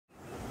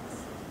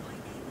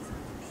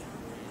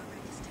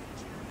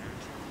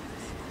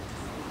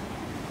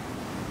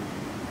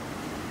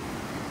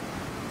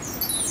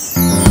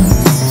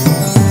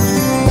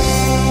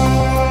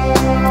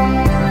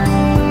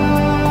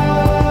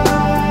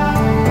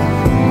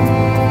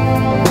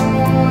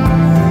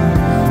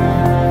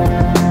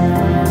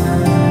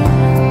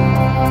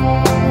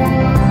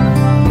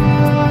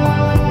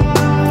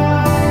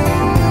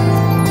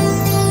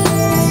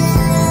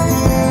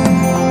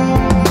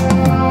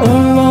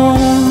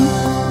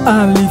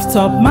I lift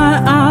up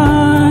my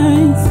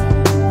eyes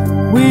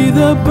with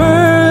the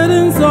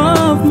burdens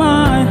of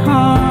my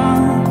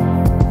heart,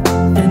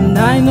 and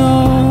I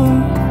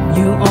know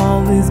you'll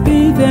always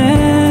be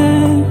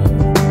there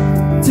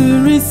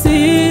to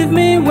receive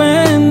me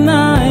when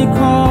I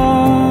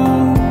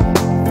call.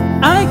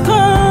 I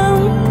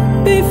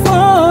come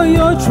before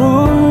your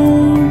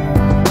throne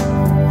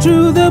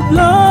through the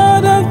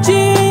blood of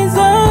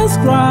Jesus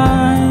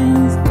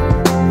Christ,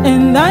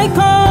 and I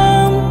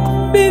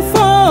come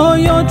before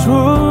your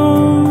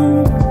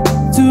throne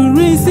to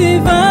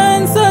receive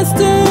answers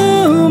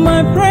to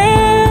my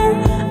prayer.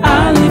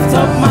 I lift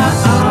up my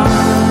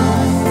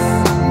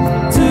eyes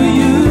to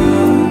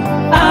you,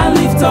 I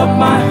lift up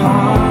my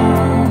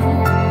heart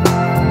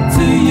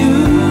to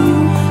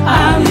you,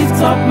 I lift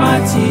up my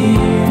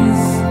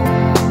tears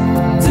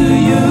to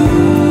you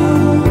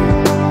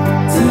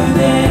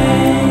today.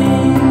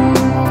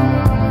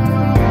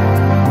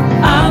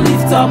 I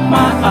lift up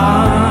my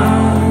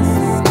eyes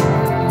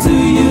to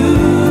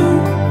you,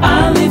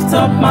 I lift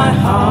up my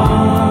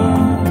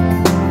heart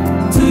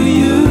to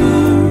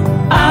you,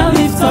 I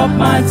lift up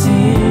my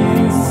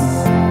tears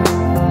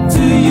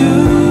to you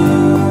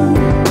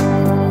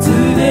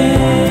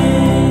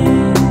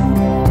today.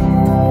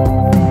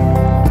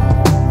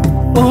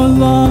 Oh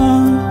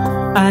Lord,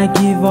 I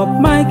give up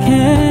my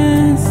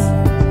cares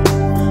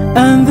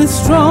and the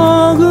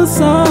struggles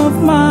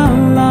of my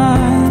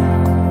life,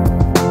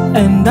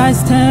 and I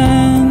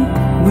stand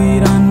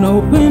with an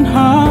open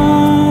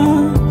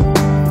heart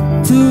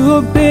to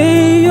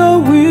obey your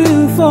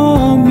will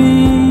for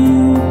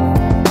me.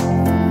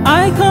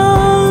 I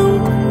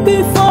come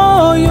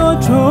before your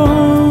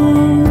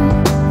throne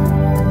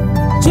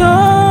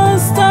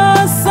just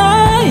as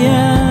I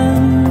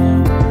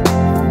am.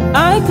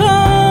 I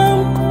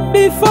come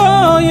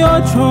before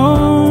your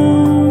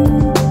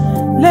throne,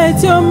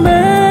 let your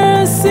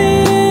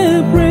mercy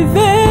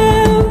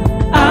prevail.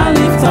 I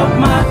lift up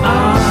my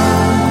eyes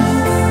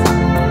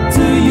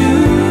to you,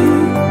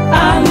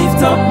 I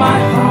lift up my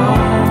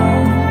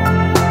heart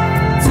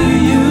to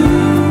you,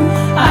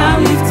 I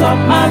lift up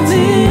my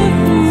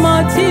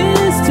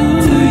tears to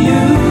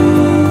you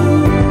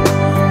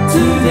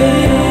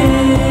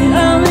today. I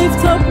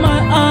lift up my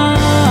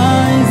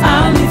eyes, I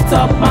lift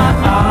up my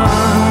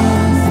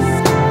eyes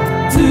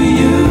to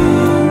you,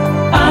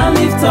 I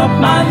lift up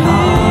my